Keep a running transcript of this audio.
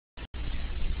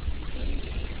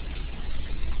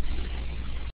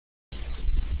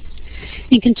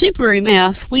In contemporary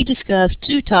math, we discuss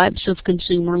two types of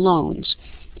consumer loans: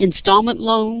 installment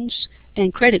loans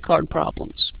and credit card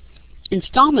problems.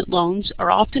 Installment loans are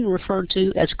often referred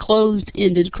to as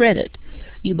closed-ended credit.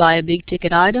 You buy a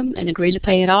big-ticket item and agree to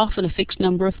pay it off in a fixed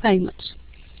number of payments.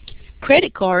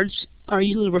 Credit cards are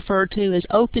usually referred to as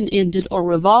open-ended or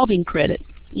revolving credit.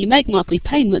 You make monthly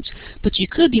payments, but you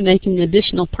could be making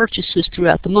additional purchases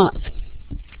throughout the month.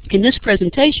 In this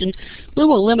presentation, we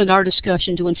will limit our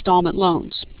discussion to installment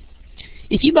loans.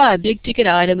 If you buy a big-ticket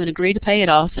item and agree to pay it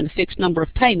off in a fixed number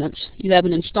of payments, you have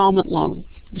an installment loan.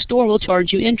 The store will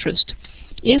charge you interest.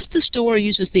 If the store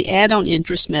uses the add-on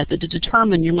interest method to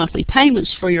determine your monthly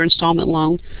payments for your installment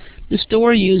loan, the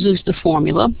store uses the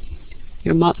formula,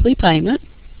 your monthly payment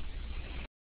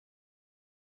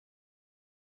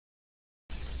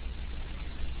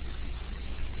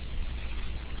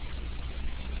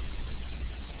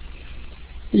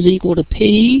is equal to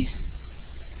P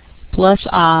plus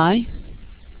I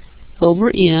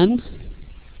over N,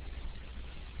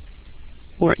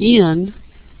 where N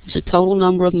is the total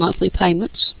number of monthly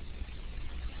payments.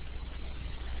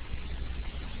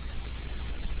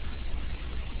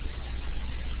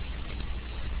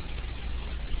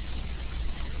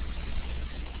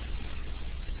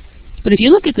 But if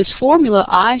you look at this formula,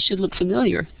 I should look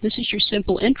familiar. This is your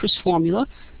simple interest formula.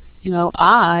 You know,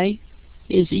 I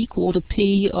is equal to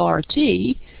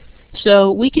PRT.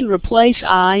 So we can replace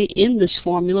I in this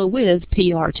formula with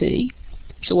PRT.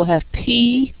 So we'll have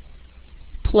P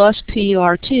plus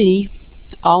PRT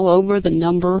all over the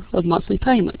number of monthly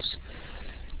payments.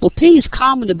 Well, P is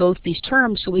common to both these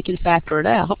terms, so we can factor it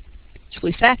out. So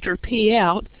we factor P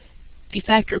out. If you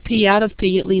factor P out of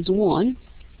P, it leaves 1.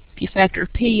 If you factor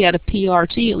P out of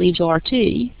PRT, it leaves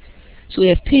RT. So we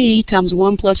have P times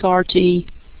 1 plus RT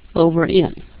over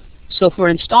N. So for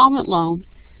an installment loan,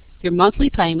 your monthly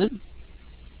payment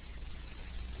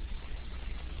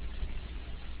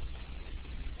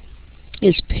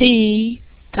is P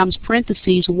times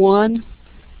parentheses 1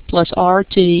 plus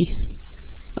RT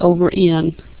over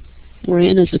N, where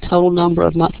N is the total number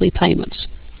of monthly payments.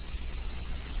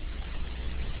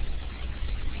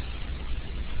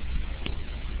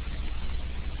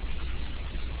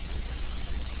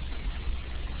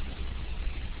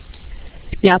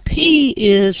 Now P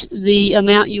is the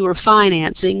amount you are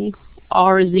financing,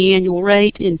 R is the annual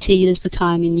rate, and T is the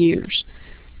time in years.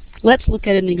 Let's look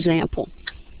at an example.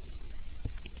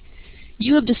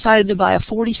 You have decided to buy a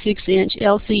 46-inch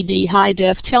LCD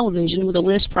high-def television with a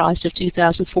list price of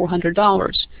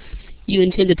 $2,400. You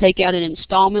intend to take out an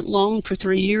installment loan for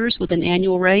 3 years with an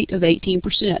annual rate of 18%.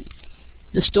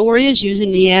 The store is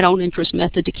using the add-on interest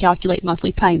method to calculate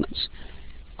monthly payments.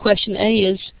 Question A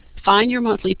is, find your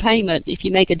monthly payment if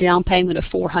you make a down payment of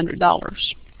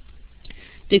 $400.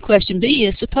 Then question B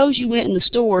is, suppose you went in the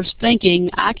store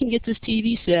thinking, I can get this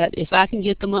TV set if I can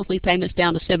get the monthly payments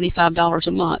down to $75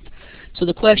 a month. So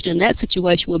the question in that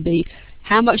situation would be,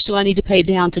 how much do I need to pay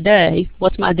down today?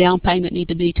 What's my down payment need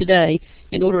to be today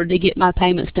in order to get my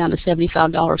payments down to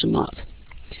 $75 a month?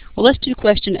 Well, let's do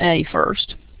question A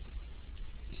first.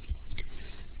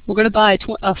 We're going to buy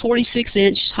a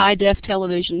 46-inch high-def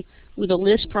television with a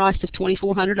list price of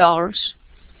 $2,400.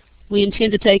 We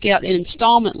intend to take out an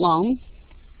installment loan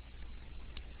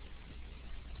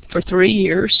for 3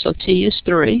 years, so T is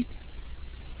 3,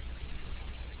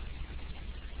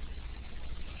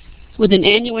 with an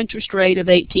annual interest rate of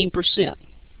 18%.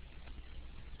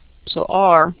 So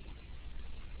R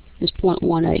is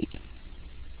 0.18.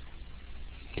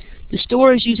 The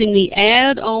store is using the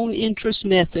add-on interest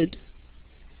method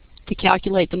to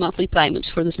calculate the monthly payments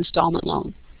for this installment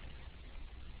loan.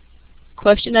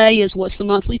 Question A is, what's the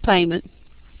monthly payment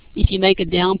if you make a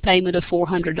down payment of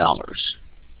 $400?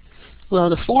 Well,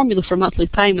 the formula for monthly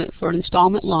payment for an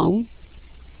installment loan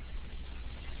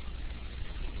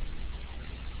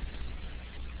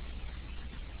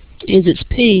is it's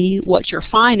P, what you're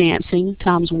financing,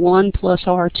 times 1 plus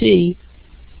RT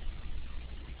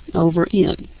over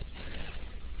N.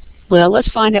 Well,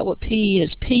 let's find out what P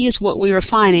is. P is what we are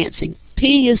financing.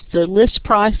 P is the list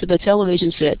price of a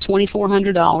television set,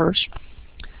 $2,400,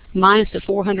 minus the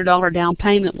 $400 down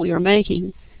payment we are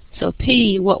making. So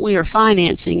P, what we are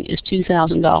financing, is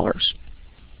 $2,000.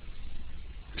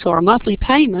 So our monthly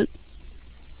payment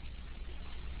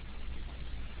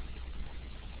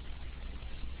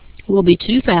will be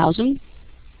 $2,000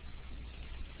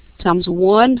 times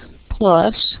 1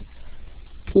 plus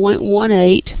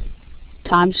 0.18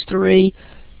 times 3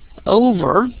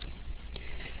 over.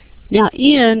 Now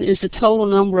N is the total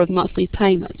number of monthly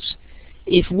payments.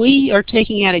 If we are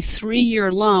taking out a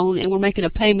 3-year loan and we're making a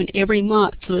payment every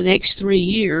month for the next 3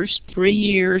 years, 3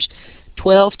 years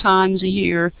 12 times a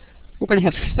year, we're going to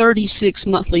have 36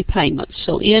 monthly payments.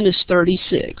 So N is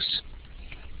 36.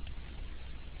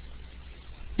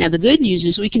 Now the good news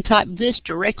is we can type this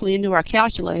directly into our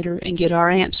calculator and get our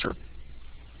answer.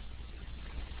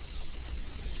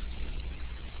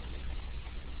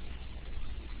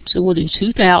 So we'll do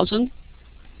 2,000,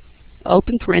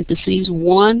 open parentheses,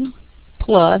 1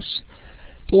 plus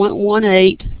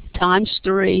 0.18 times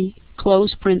 3,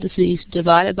 close parentheses,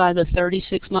 divided by the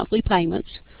 36 monthly payments.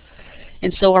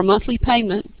 And so our monthly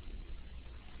payment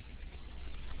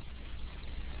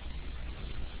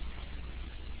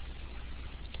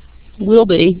will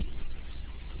be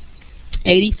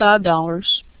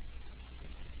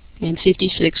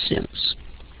 $85.56.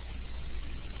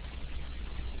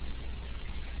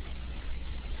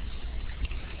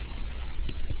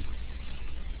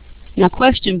 Now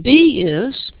question B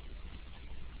is,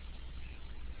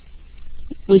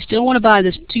 we still want to buy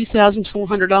this $2,400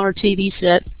 TV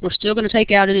set. We're still going to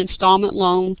take out an installment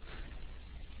loan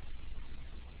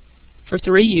for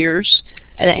 3 years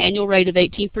at an annual rate of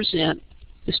 18%.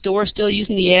 The store is still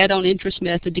using the add-on interest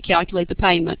method to calculate the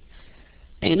payment.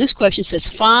 And this question says,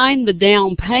 find the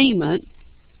down payment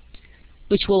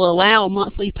which will allow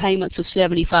monthly payments of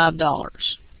 $75.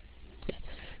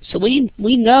 So we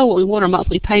know what we want our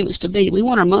monthly payments to be. We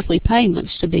want our monthly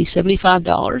payments to be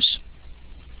 $75.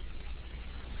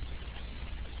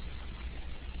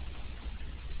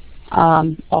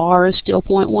 R is still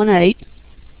 0.18.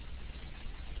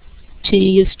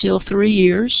 T is still 3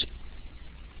 years,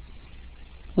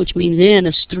 which means N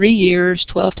is 3 years,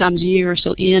 12 times a year,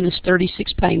 so N is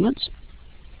 36 payments.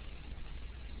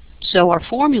 So our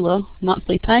formula,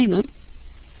 monthly payment,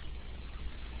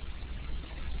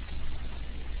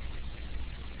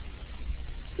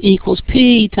 equals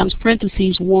P times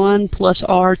parentheses 1 plus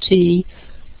RT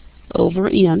over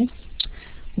N.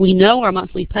 We know our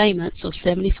monthly payment, so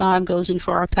 75 goes in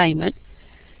for our payment.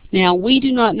 Now we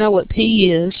do not know what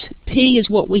P is. P is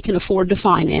what we can afford to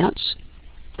finance.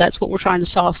 That's what we're trying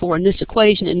to solve for in this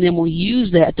equation, and then we'll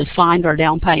use that to find our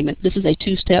down payment. This is a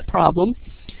two-step problem.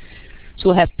 So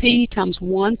we'll have P times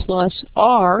 1 plus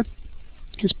R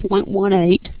is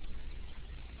 0.18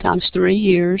 times 3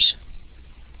 years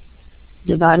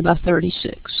divided by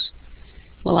 36.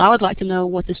 Well, I would like to know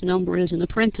what this number is in the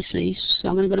parentheses, so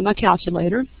I'm going to go to my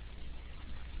calculator.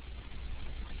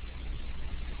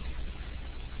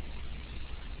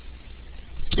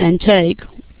 And take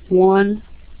 1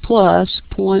 plus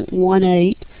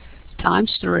 0.18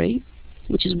 times 3,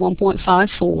 which is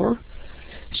 1.54.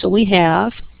 So we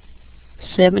have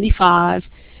 75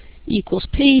 equals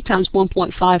P times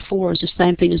 1.54 is the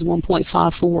same thing as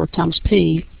 1.54 times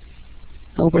P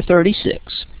over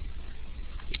 36.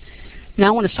 Now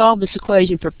I want to solve this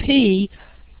equation for P.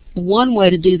 One way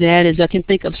to do that is I can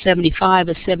think of 75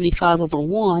 as 75 over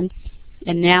 1,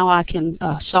 and now I can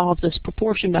solve this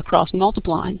proportion by cross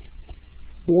multiplying.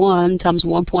 1 times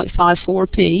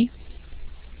 1.54P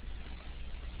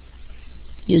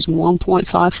is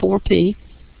 1.54P,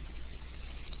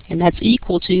 and that's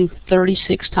equal to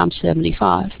 36 times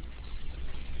 75.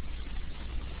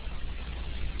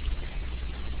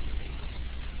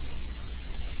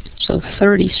 So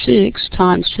 36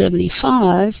 times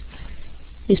 75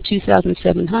 is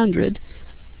 2,700.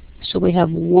 So we have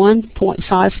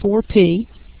 1.54P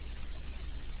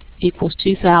equals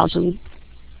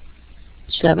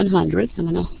 2,700. I'm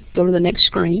going to go to the next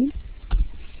screen.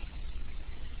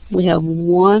 We have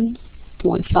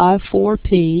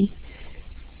 1.54P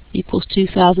equals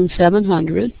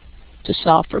 2,700. To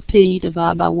solve for P,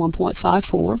 divide by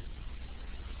 1.54.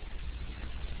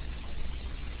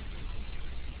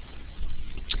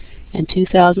 And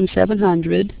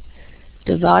 2,700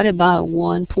 divided by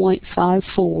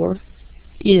 1.54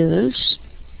 is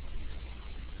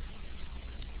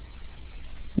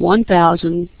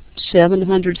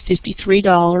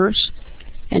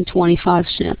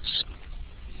 $1,753.25.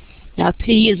 Now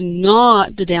P is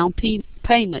not the down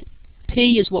payment.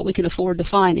 P is what we can afford to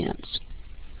finance.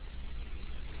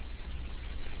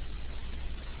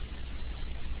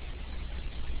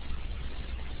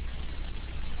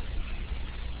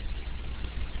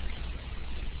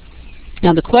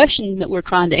 Now the question that we're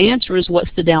trying to answer is, what's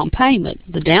the down payment?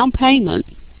 The down payment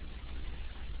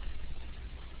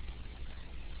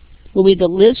will be the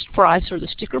list price or the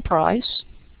sticker price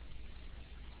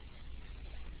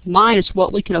minus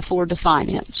what we can afford to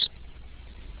finance.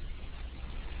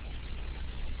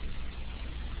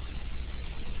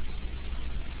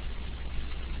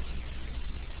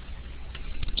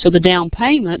 So the down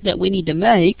payment that we need to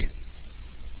make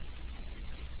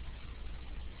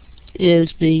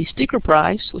is the sticker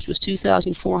price, which was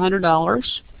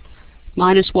 $2,400,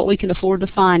 minus what we can afford to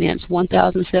finance,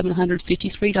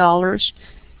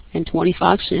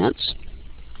 $1,753.25.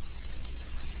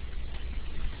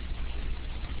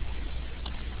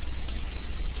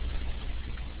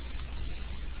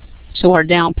 So our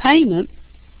down payment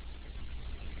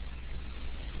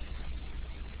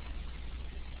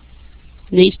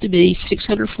needs to be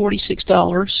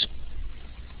 $646.75.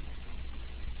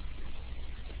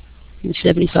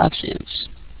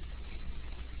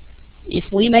 If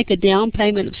we make a down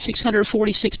payment of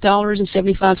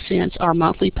 $646.75, our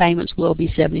monthly payments will be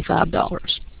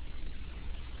 $75.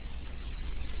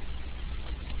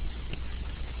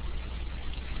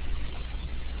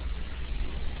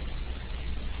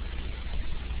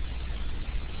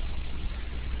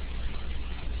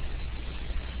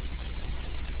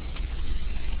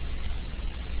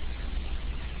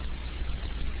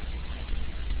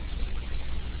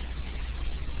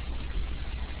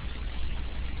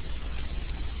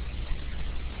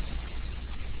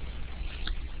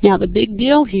 Now the big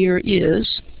deal here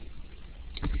is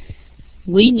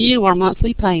we knew our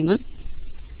monthly payment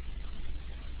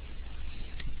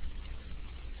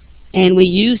and we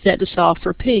used that to solve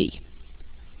for P.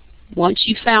 Once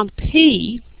you found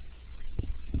P,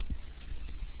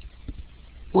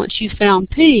 what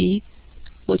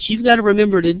you've got to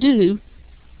remember to do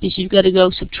is you've got to go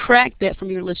subtract that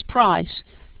from your list price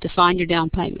to find your down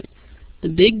payment. The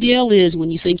big deal is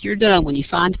when you think you're done, when you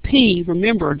find P,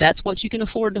 remember that's what you can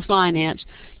afford to finance.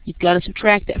 You've got to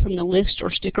subtract that from the list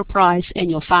or sticker price and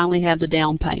you'll finally have the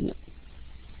down payment.